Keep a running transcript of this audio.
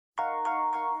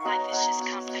Life is just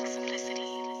complex simplicity.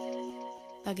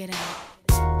 I'll get out.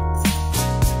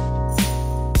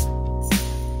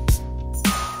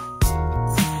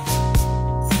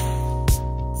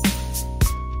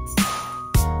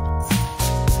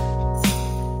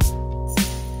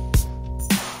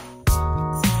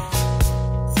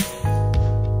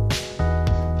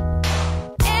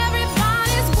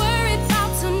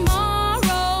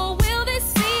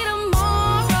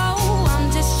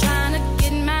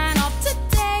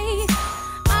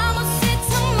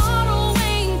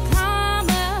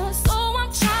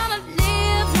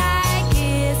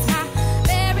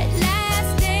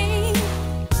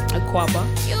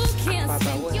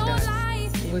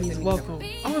 Welcome.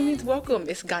 Oh, it means welcome.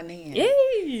 It's Ghanaian.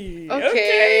 Yay!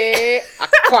 Okay.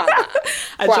 Akwaba.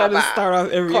 I try to start off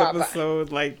every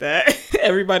episode like that.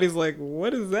 Everybody's like,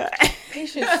 what is that?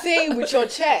 Patience, say it with your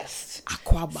chest.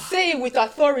 Akwaba. Say it with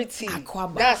authority.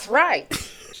 Akwaba. That's right.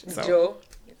 So. Joe,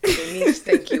 it means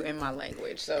thank you in my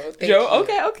language. So thank Joe,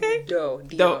 you. okay. Doe.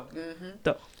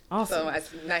 Doe. Awesome. So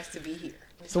it's nice to be here.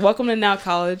 So welcome to Now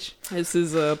College. This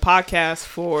is a podcast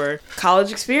for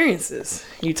college experiences.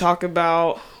 You talk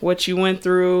about what you went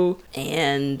through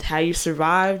and how you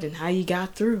survived and how you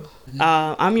got through.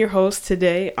 I'm your host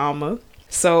today, Alma.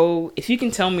 So if you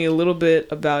can tell me a little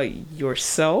bit about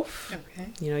yourself,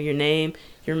 you know, your name,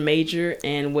 your major,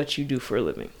 and what you do for a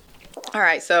living. All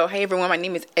right. So, hey, everyone. My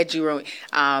name is Ejiroghene.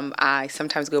 I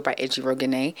sometimes go by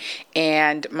Ejiroghene.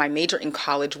 And my major in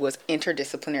college was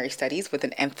interdisciplinary studies with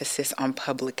an emphasis on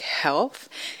public health.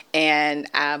 And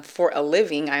for a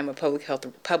living, I'm a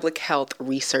public health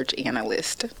research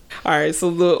analyst. All right. So,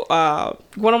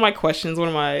 one of my questions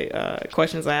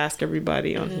I ask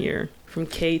everybody on here from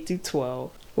K through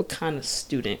 12, what kind of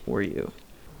student were you?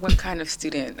 What kind of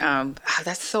student?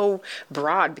 That's so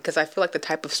broad because I feel like the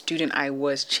type of student I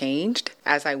was changed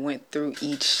as I went through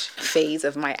each phase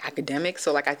of my academics.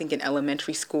 So like I think in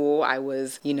elementary school, I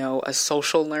was, a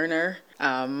social learner.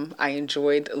 I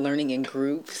enjoyed learning in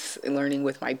groups, learning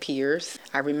with my peers.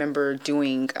 I remember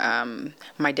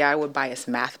my dad would buy us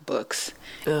math books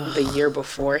the year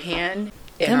beforehand.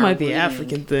 That might be an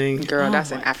African thing. Girl,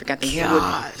 that's an African thing.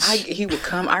 He would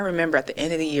come. I remember at the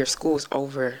end of the year, school was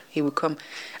over. He would come.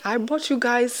 I bought you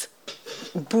guys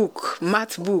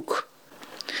math book.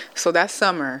 So that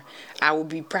summer, I will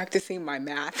be practicing my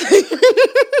math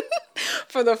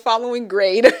for the following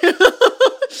grade.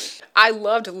 I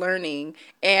loved learning,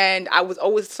 and I was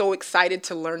always so excited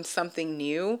to learn something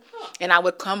new. And I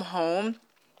would come home.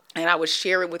 And I would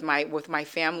share it with my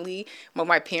family, with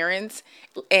my parents,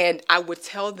 and I would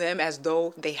tell them as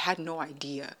though they had no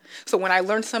idea. So when I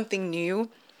learned something new,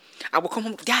 I would come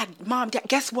home, Mom,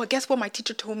 guess what my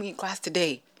teacher told me in class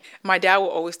today? My dad will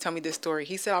always tell me this story.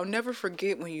 He said, I'll never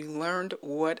forget when you learned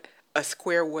what a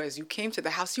square was. You came to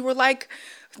the house, you were like,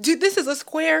 dude, this is a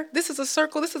square, this is a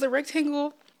circle, this is a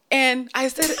rectangle. And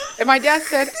my dad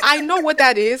said, I know what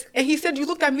that is. And he said, you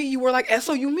looked at me, you were like,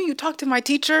 so you mean you talked to my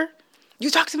teacher? You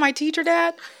talked to my teacher,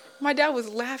 Dad? My dad was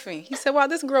laughing. He said, wow,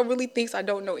 this girl really thinks I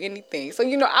don't know anything. So,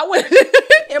 I went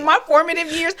in my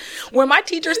formative years, when my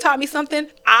teachers taught me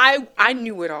something, I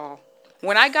knew it all.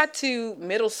 When I got to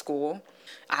middle school,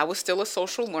 I was still a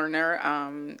social learner,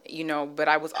 but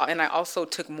I also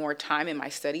took more time in my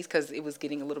studies because it was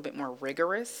getting a little bit more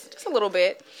rigorous, just a little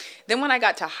bit. Then when I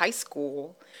got to high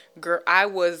school, girl, I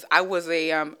was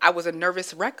a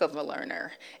nervous wreck of a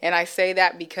learner, and I say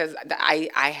that because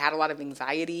I had a lot of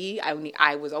anxiety.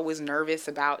 I was always nervous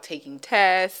about taking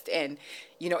tests, and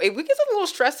it gets a little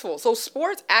stressful. So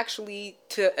sports actually,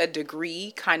 to a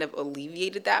degree, kind of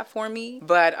alleviated that for me,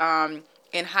 but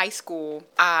in high school,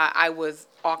 I was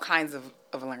all kinds of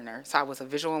learner. So I was a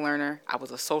visual learner. I was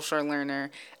a social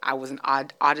learner. I was an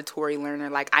auditory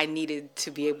learner. Like I needed to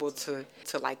be able to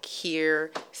like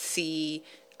hear, see.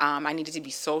 I needed to be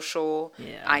social.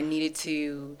 Yeah. I needed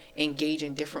to engage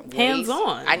in different ways.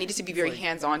 Hands-on. I needed to be very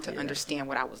hands-on to understand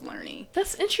what I was learning.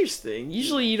 That's interesting.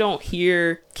 Usually you don't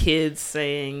hear kids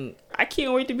saying, I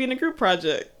can't wait to be in a group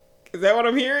project. Is that what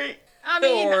I'm hearing? I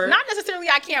mean, not necessarily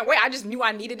I can't wait. I just knew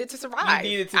I needed it to survive.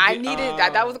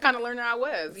 That was the kind of learner I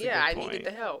was. Yeah, I needed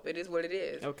the help. It is what it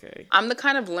is. Okay. I'm the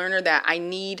kind of learner that I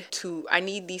need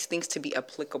these things to be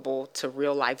applicable to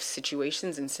real life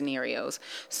situations and scenarios.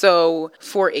 So,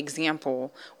 for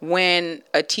example, when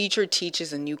a teacher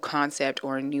teaches a new concept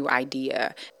or a new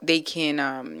idea, they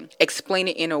can explain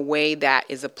it in a way that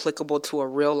is applicable to a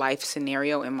real life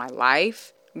scenario in my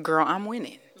life. Girl, I'm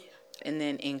winning. Yeah. And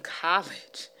then in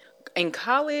college,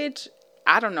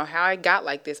 I don't know how I got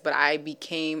like this, but I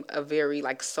became a very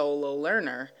solo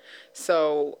learner.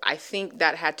 So I think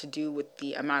that had to do with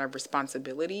the amount of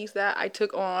responsibilities that I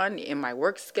took on in my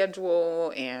work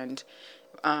schedule and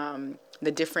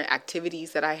the different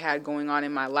activities that I had going on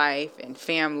in my life and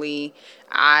family.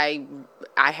 I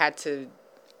had to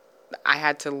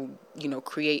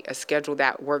create a schedule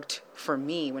that worked for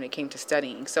me when it came to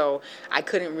studying. So I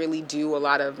couldn't really do a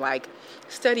lot of like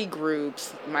study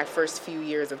groups my first 2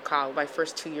 years of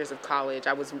college.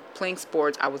 I was playing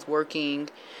sports, I was working,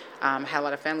 had a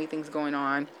lot of family things going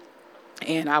on,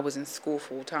 and I was in school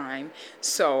full time.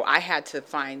 So I had to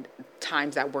find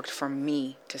times that worked for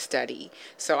me to study.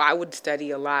 So I would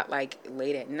study a lot like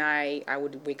late at night. I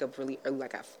would wake up really early,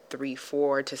 like at 3,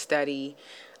 4 to study.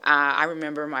 I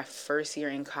remember my first year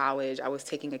in college, I was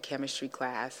taking a chemistry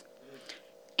class,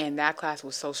 and that class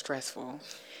was so stressful.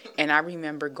 And I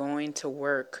remember going to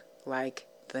work like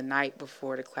the night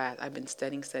before the class. I've been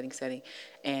studying.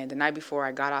 And the night before,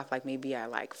 I got off like maybe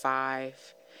at like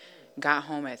 5, got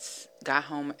home at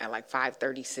like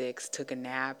 5:36, took a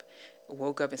nap,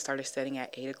 woke up and started studying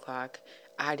at 8 o'clock.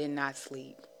 I did not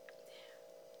sleep.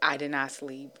 And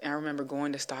I remember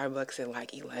going to Starbucks at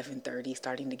like 11:30,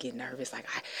 starting to get nervous. Like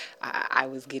I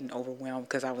was getting overwhelmed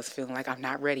because I was feeling like I'm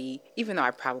not ready, even though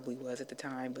I probably was at the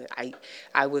time. But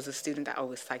I was a student that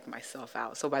always psyched myself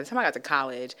out. So by the time I got to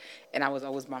college and I was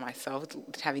always by myself,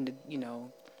 having to,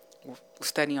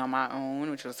 study on my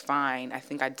own, which was fine, I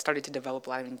think I started to develop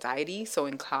a lot of anxiety. So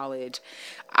in college,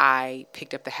 I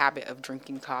picked up the habit of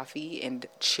drinking coffee and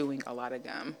chewing a lot of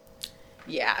gum.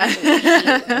 Yeah. I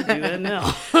do that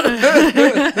now.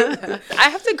 I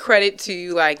have to credit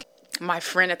to like my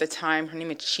friend at the time. Her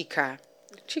name is Chika.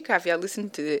 Chika, if you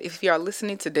are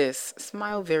listening to this,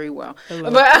 smile very well. Hello.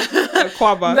 But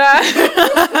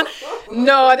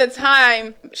no, at the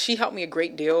time she helped me a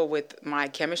great deal with my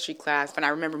chemistry class. But I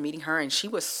remember meeting her, and she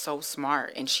was so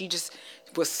smart, and she just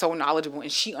was so knowledgeable,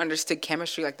 and she understood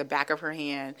chemistry like the back of her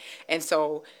hand. And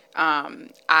so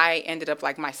I ended up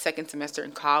like my second semester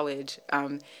in college,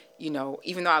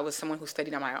 even though I was someone who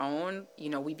studied on my own,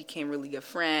 we became really good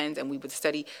friends, and we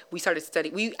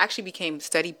actually became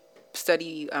study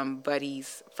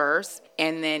buddies first,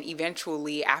 and then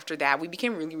eventually after that we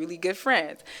became really, really good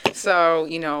friends. So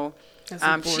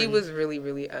she was really,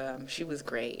 really she was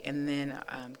great. And then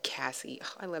Cassie,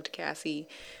 I loved Cassie.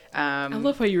 I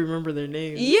love how you remember their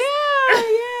names. Yeah.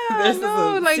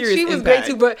 She was great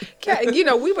too. But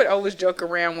we would always joke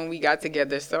around when we got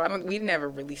together. So we never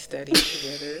really studied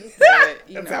together. But,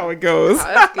 That's how it goes.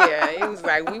 It was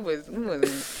like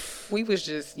we was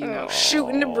just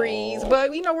shooting the breeze.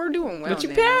 But we're doing well. But you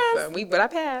now, passed. But I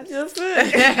passed. That's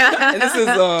it. And this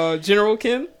is General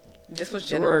Chem. This was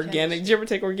General Organic. Chemistry. Did you ever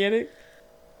take organic?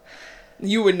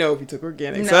 You would know if you took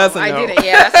organic. No, so that's a no. I didn't.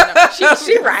 Yeah, that's a no.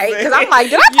 She right. Because I'm like,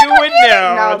 did I take You would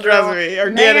know. No, trust me.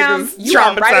 Organic is you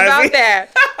are traumatizing. right about that.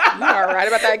 You are right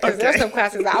about that because there's some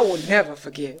classes I will never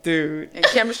forget. Dude. And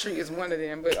chemistry is one of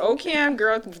them. But OChem,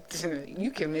 girl,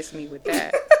 you can miss me with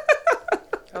that.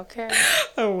 Okay.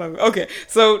 I love it. Okay.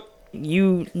 So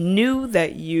you knew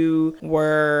that you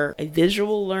were a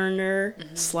visual learner /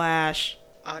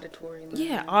 auditory learner.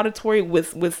 Yeah, auditory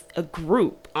with a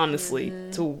group, honestly,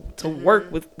 to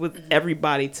work with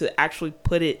everybody to actually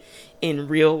put it in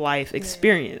real life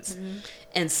experience.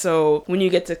 And so when you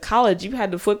get to college, you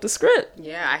had to flip the script.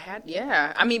 Yeah, I had.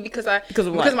 Yeah, I mean because my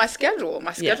schedule.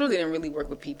 My schedule didn't really work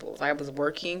with people. Like I was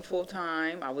working full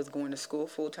time, I was going to school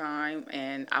full time,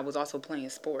 and I was also playing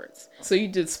sports. So you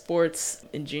did sports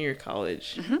in junior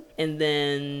college, and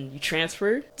then you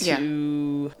transferred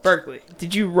to Berkeley.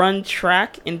 Did you run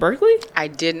track in Berkeley? I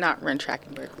did not run track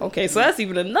in Berkeley. Okay, so that's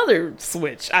even another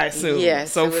switch, I assume.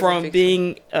 Yes. So from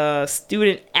being a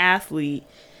student athlete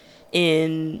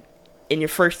in your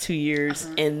first 2 years,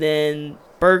 and then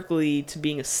Berkeley to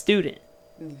being a student.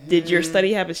 Did your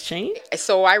study habits change?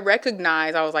 So I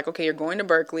recognized, I was like, okay, you're going to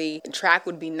Berkeley. Track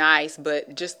would be nice,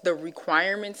 but just the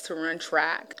requirements to run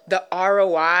track, the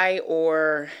ROI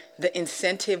or the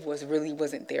incentive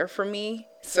wasn't there for me.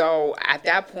 So at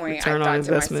that point, I thought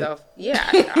to myself,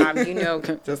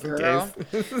 girl.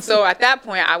 So at that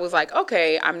point, I was like,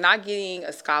 okay, I'm not getting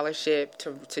a scholarship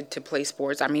to play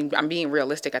sports. I mean, I'm being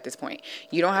realistic at this point.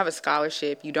 You don't have a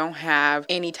scholarship. You don't have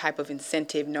any type of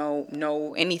incentive,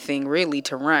 no anything really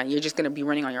to run. You're just going to be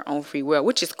running on your own free will,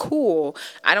 which is cool.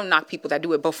 I don't knock people that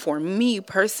do it. But for me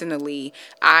personally,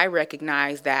 I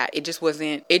recognize that it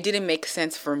didn't make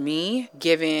sense for me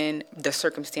given the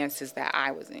circumstances that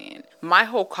I was in. My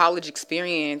whole college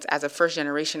experience as a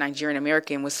first-generation Nigerian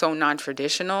American was so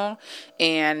non-traditional,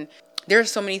 and there are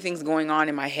so many things going on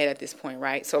in my head at this point,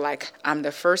 right? So, like, I'm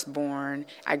the firstborn.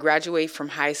 I graduate from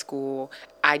high school.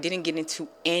 I didn't get into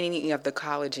any of the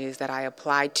colleges that I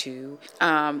applied to.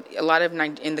 A lot of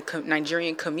in the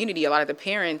Nigerian community, a lot of the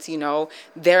parents, you know,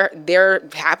 they're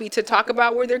happy to talk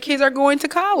about where their kids are going to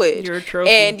college. You're a trophy.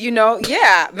 And, you know,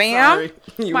 yeah, ma'am.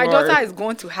 My are. daughter is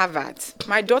going to Harvard.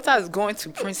 My daughter is going to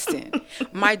Princeton.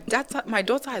 My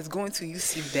daughter is going to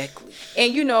UC Berkeley.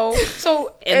 And, you know,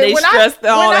 so... And they stressed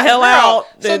all the hell out.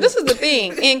 So this is the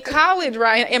thing. In college,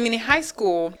 right? I mean, in high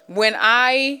school, when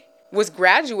I was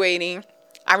graduating,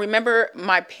 I remember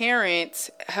my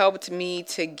parents helped me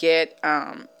to get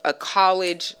a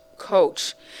college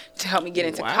coach to help me get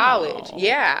into college.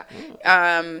 Yeah.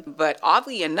 But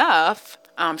oddly enough,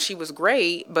 she was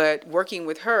great, but working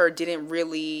with her didn't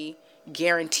really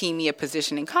guarantee me a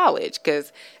position in college,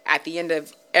 because at the end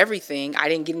of everything, I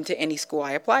didn't get into any school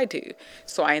I applied to.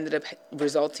 So I ended up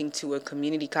resulting to a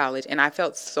community college, and I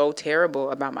felt so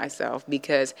terrible about myself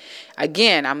because,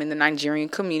 again, I'm in the Nigerian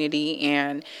community,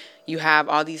 and you have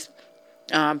all these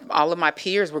all of my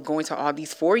peers were going to all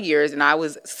these 4 years, and I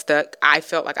was stuck. I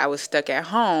felt like I was stuck at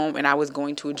home, and I was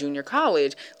going to a junior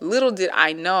college. Little did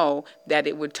I know that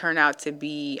it would turn out to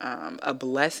be a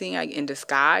blessing in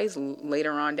disguise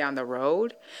later on down the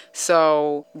road.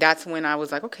 So that's when I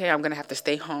was like, okay, I'm going to have to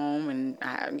stay home. And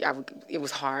it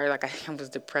was hard. Like, I was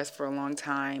depressed for a long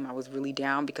time. I was really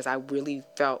down because I really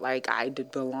felt like I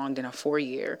belonged in a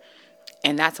 4-year.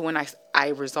 And that's when I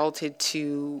resulted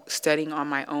to studying on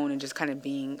my own and just kind of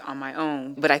being on my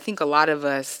own. But I think a lot of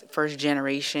us, first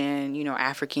generation, you know,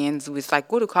 Africans, it's like,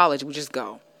 go to college, we just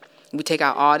go. We take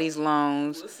out all these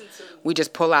loans. We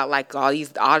just pull out like all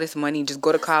this money, just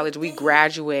go to college. We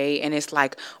graduate, and it's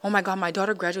like, oh my God, my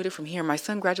daughter graduated from here. My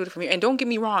son graduated from here. And don't get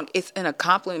me wrong, it's an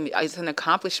accomplishment. It's an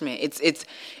accomplishment.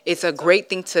 It's a great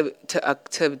thing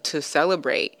to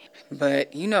celebrate.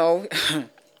 But you know,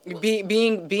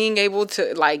 being able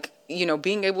to, like, you know,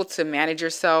 being able to manage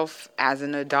yourself as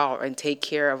an adult and take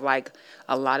care of like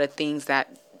a lot of things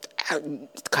that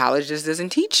college just doesn't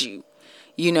teach you,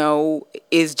 you know,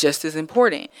 is just as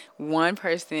important. One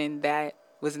person that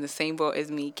was in the same boat as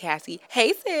me, Cassie.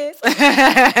 Hey, sis.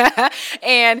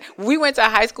 And we went to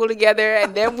high school together,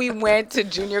 and then we went to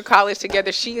junior college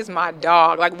together. She is my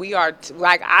dog. Like, we are,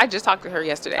 like, I just talked to her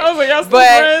yesterday. Oh, but y'all still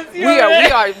but friends? we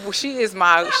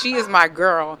are, she is my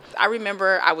girl. I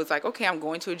remember I was like, okay, I'm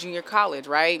going to a junior college,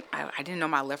 right? I didn't know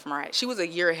my left from right. She was a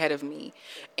year ahead of me,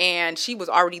 and she was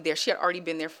already there. She had already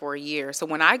been there for a year. So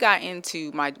when I got into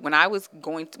when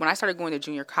I started going to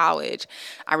junior college,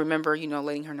 I remember, you know,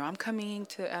 letting her know I'm coming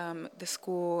to the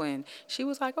school, and she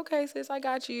was like, okay, sis, I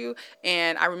got you.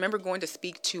 And I remember going to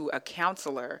speak to a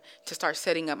counselor to start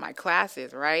setting up my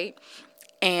classes, right?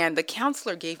 And the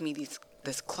counselor gave me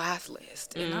this class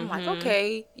list, and I'm like,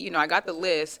 okay, you know, I got the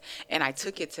list, and I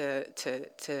took it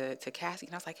to Cassie,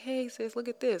 and I was like, hey, sis, look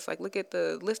at this, like, look at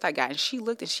the list I got. And she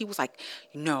looked, and she was like,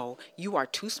 no, you are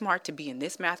too smart to be in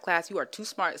this math class. You are too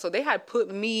smart. So they had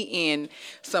put me in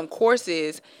some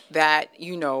courses that,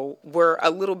 you know, were a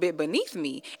little bit beneath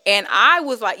me, and I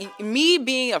was like, me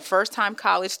being a first-time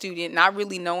college student, not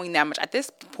really knowing that much at this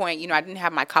point, you know, I didn't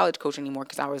have my college coach anymore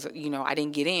because I was, you know, I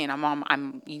didn't get in.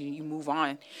 You move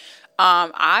on.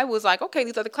 I was like, okay,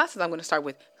 these are the classes I'm going to start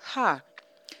with.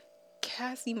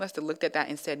 Cassie must have looked at that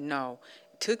and said no.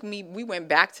 We went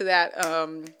back to that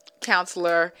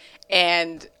counselor,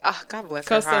 and God bless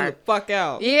her heart. Cussed them the fuck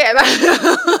out. Yeah.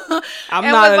 I'm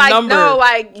and not was a like, number. no,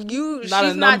 like,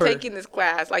 She's not taking this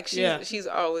class. Like, she's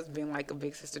always been like a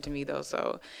big sister to me, though.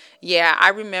 So, yeah, I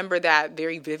remember that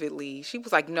very vividly. She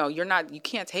was like, no, you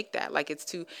can't take that. Like, it's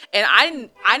too, and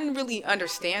I didn't really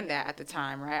understand that at the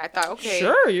time, right? I thought, okay.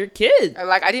 Sure, you're a kid.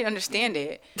 Like, I didn't understand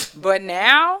it. But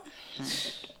now,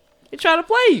 they try to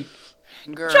play you.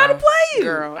 Girl, try to play you.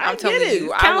 Girl, I'm telling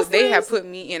you, they had put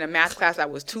me in a math class that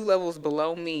was 2 levels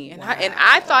below me, and wow.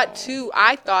 I thought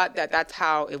that that's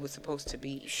how it was supposed to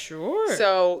be. Sure.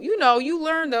 So, you know, you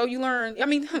learn. I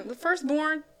mean, the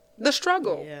firstborn, the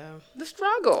struggle. Yeah. The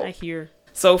struggle. I hear.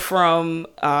 So from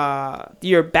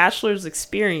your bachelor's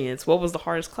experience, what was the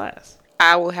hardest class?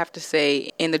 I will have to say,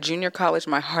 in the junior college,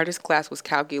 my hardest class was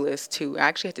calculus 2. I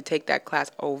actually had to take that class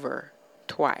over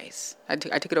twice. I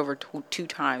took it over 2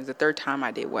 times. The third time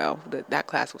I did well. That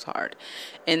class was hard.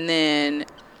 And then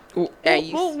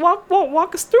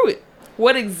walk us through it.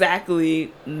 What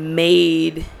exactly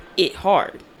made it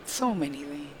hard? So many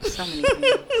things.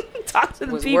 Talk to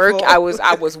the people. I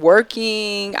was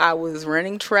working. I was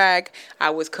running track.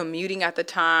 I was commuting at the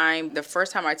time. The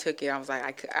first time I took it, I was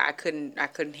like, I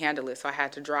couldn't handle it, so I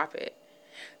had to drop it.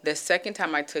 The second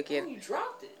time I took it, you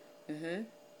dropped it. Mm-hmm.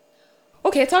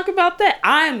 Okay, talk about that.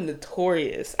 I'm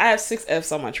notorious. I have 6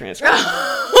 Fs on my transcript. Patience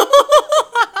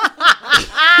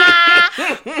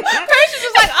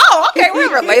was like, Oh, okay, we're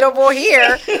relatable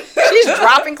here. She's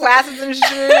dropping classes and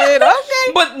shit.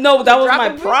 Okay. But no, that was my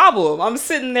Dropping problem. I'm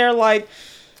sitting there like,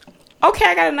 okay,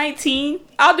 I got a 19.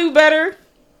 I'll do better.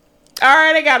 All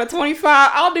right, I got a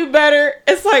 25. I'll do better.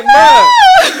 It's like, bro.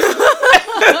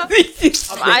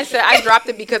 I dropped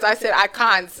it because I said I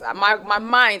can't. My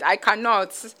mind, I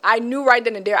cannot. I knew right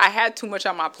then and there I had too much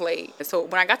on my plate. So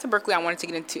when I got to Berkeley, I wanted to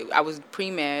get into. I was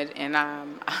pre-med, and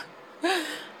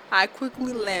I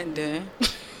quickly landed.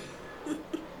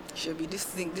 Should be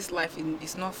this life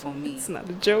is not for me. It's not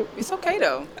a joke. It's okay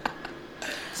though.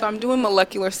 So I'm doing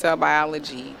molecular cell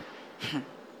biology.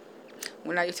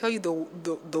 When I tell you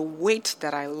the weight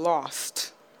that I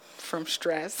lost from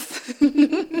stress.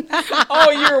 Oh,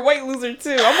 you're a weight loser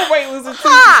too. I'm a weight loser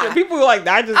too. People are like,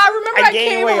 I remember I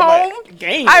came weight. home.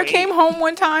 I came home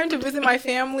one time to visit my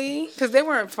family because they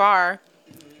weren't far.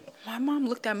 My mom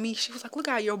looked at me. She was like, "Look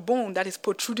at your bone that is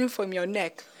protruding from your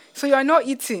neck. So you're not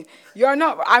eating. You're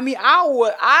not." I mean, I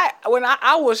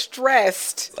was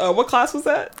stressed. What class was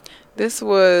that? This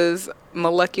was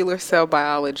molecular cell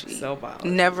biology. Cell biology.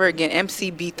 Never again.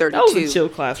 MCB 32. That was a chill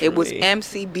class for It was me.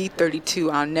 MCB 32.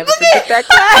 I'll never forget that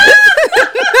class.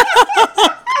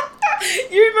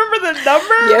 You remember the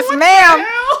number? Yes, ma'am.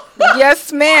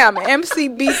 Yes, ma'am.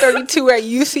 MCB 32 at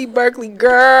UC Berkeley.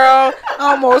 Girl,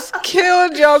 almost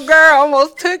killed your girl.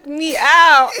 Almost took me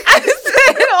out. I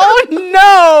said, oh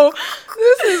no.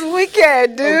 This is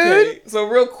wicked, dude. Okay, so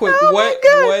real quick,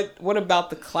 what about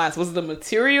the class? Was it the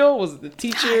material? Was it the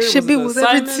teacher? It was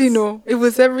everything. It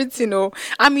was everything.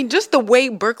 I mean, just the way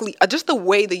Berkeley, just the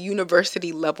way the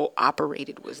university level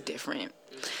operated was different.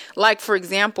 Like, for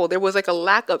example, there was like a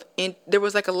lack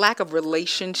of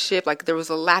relationship. Like there was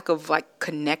a lack of like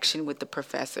connection with the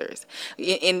professors.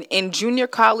 In junior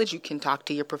college, you can talk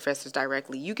to your professors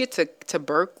directly. You get to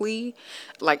Berkeley,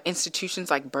 like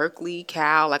institutions like Berkeley,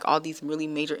 Cal, like all these really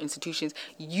major institutions.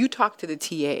 You talk to the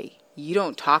TA. You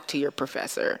don't talk to your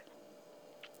professor.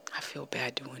 I feel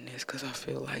bad doing this because I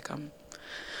feel like I'm.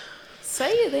 Say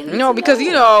it. No, because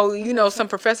you know, some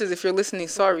professors, if you're listening,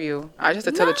 sorry you. I just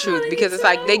have to tell the truth because it's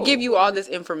like they give you all this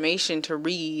information to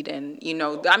read, and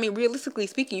I mean, realistically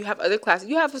speaking, you have other classes.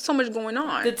 You have so much going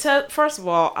on. First of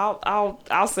all,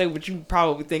 I'll say what you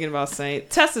probably thinking about saying.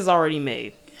 Test is already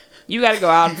made. You got to go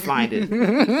out and find it.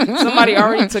 Somebody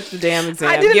already took the damn exam.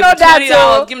 I didn't know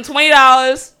that. Give them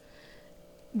 $20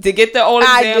 to get the old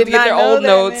exam, to get their old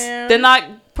notes. Man. They're not.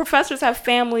 Professors have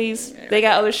families. They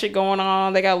got other shit going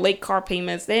on. They got late car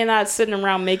payments. They're not sitting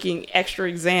around making extra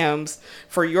exams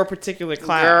for your particular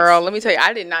class. Girl, let me tell you,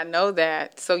 I did not know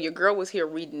that. So your girl was here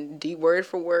reading word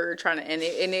for word, trying to,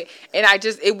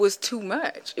 it was too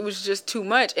much. It was just too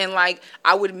much. And like,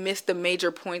 I would miss the major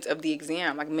points of the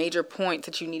exam, like major points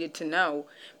that you needed to know,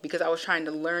 because I was trying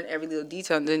to learn every little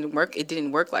detail, and it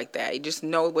didn't work like that. You just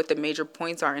know what the major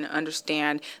points are and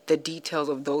understand the details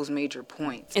of those major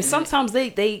points. And sometimes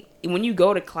they when you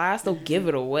go to class, they'll give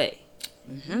it away.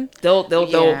 Mm-hmm.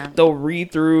 They'll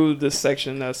read through this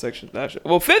section, that section, that section.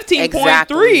 Well,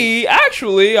 15.3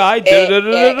 actually I did it,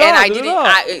 and I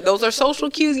didn't. Those are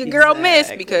social cues your girl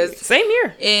missed, because same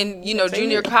here in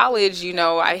junior college,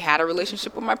 I had a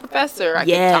relationship with my professor. I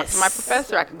could talk to my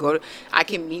professor. I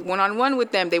can meet one-on-one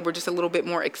with them. They were just a little bit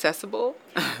more accessible.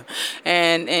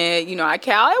 and at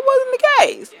Cal, it wasn't the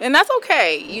case, and that's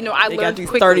okay. I they learned got these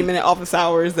quickly. 30-minute office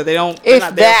hours that they're not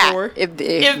there for. If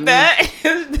that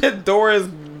the door is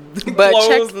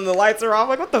closed and the lights are off,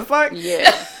 like what the fuck?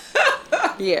 Yeah.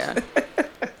 Yeah.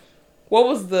 What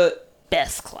was the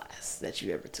best class that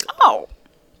you ever took? Oh,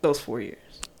 those 4 years.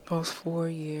 Those 4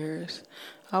 years.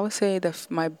 I would say that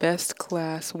my best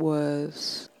class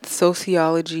was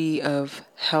sociology of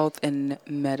health and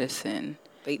medicine.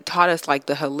 They taught us like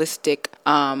the holistic,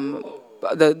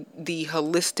 the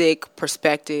holistic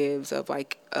perspectives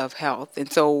of health,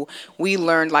 and so we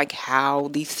learned like how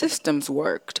these systems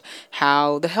worked,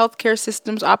 how the healthcare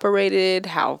systems operated,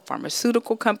 how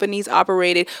pharmaceutical companies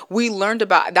operated. We learned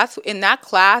about that's in that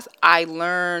class. I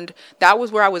learned that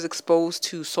was where I was exposed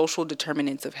to social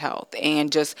determinants of health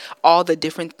and just all the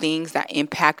different things that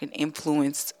impact and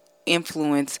influence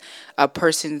a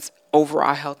person's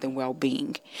overall health and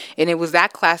well-being. And it was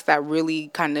that class that really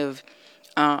kind of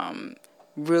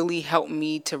really helped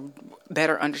me to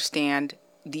better understand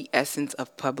the essence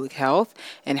of public health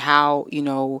and how,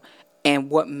 and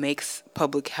what makes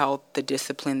public health the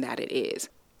discipline that it is.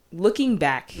 Looking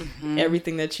back,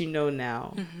 everything that you know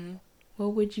now,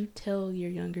 what would you tell your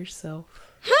younger self?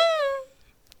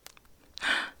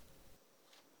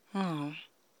 Oh.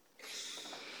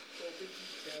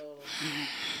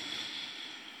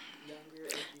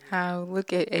 I would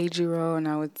look at Ejiro and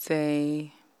I would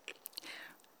say,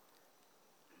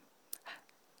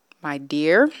 My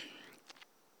dear,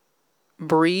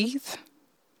 breathe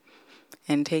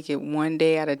and take it one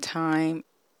day at a time.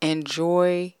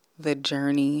 Enjoy the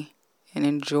journey and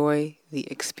enjoy the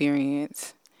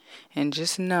experience. And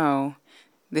just know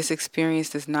this experience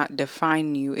does not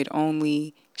define you. It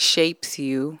only shapes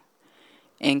you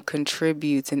and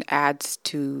contributes and adds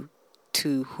to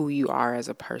who you are as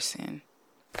a person.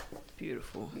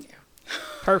 Beautiful. Yeah.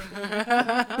 Perfect.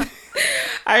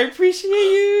 I appreciate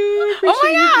you.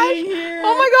 Oh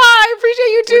my God. I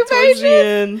appreciate you too,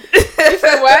 Patience. You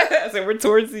said what? I said we're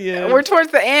towards the end. We're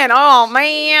towards the end. Oh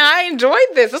man, I enjoyed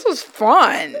this. This was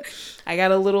fun. I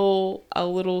got a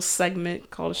little segment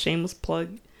called a shameless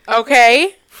plug.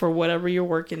 Okay. For whatever you're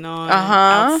working on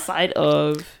outside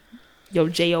of your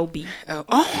job.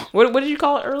 Oh. What did you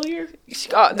call it earlier?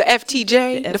 The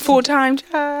FTJ, the full-time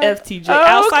job. FTJ.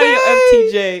 Outside of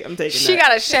FTJ, I'm taking She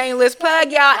got a shameless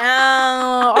plug,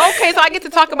 y'all. Okay, so I get to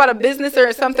talk about a business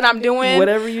or something I'm doing.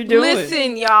 Whatever you're doing.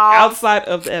 Listen, y'all. Outside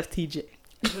of the FTJ.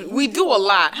 We do a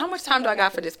lot. How much time do I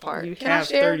got for this part? You have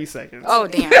 30 seconds. Oh,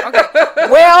 damn. Okay.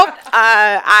 Well,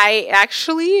 I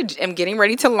actually am getting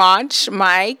ready to launch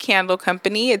my candle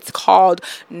company. It's called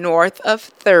North of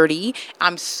 30.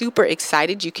 I'm super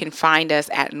excited. You can find us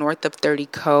at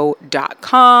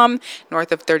northof30co.com.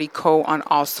 North of 30 Co on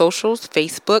all socials,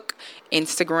 Facebook,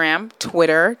 Instagram,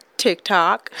 Twitter,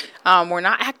 TikTok. We're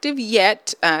not active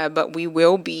yet, but we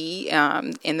will be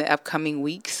in the upcoming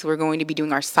weeks. We're going to be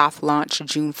doing our soft launch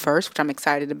June 1st, which I'm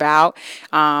excited about.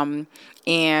 And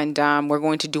we're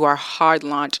going to do our hard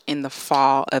launch in the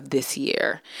fall of this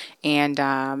year. And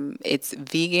it's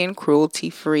vegan,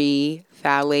 cruelty-free,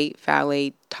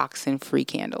 phthalate, toxin-free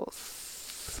candles.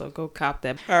 So go cop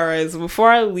that. All right, so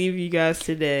before I leave you guys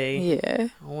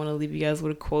today, I want to leave you guys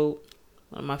with a quote.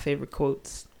 One of my favorite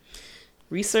quotes.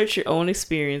 Research your own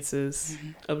experiences,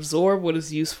 absorb what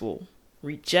is useful,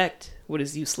 reject what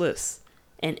is useless,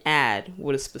 and add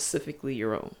what is specifically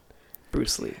your own.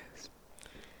 Bruce Lee.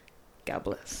 God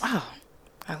bless. Wow,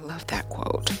 I love that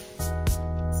quote.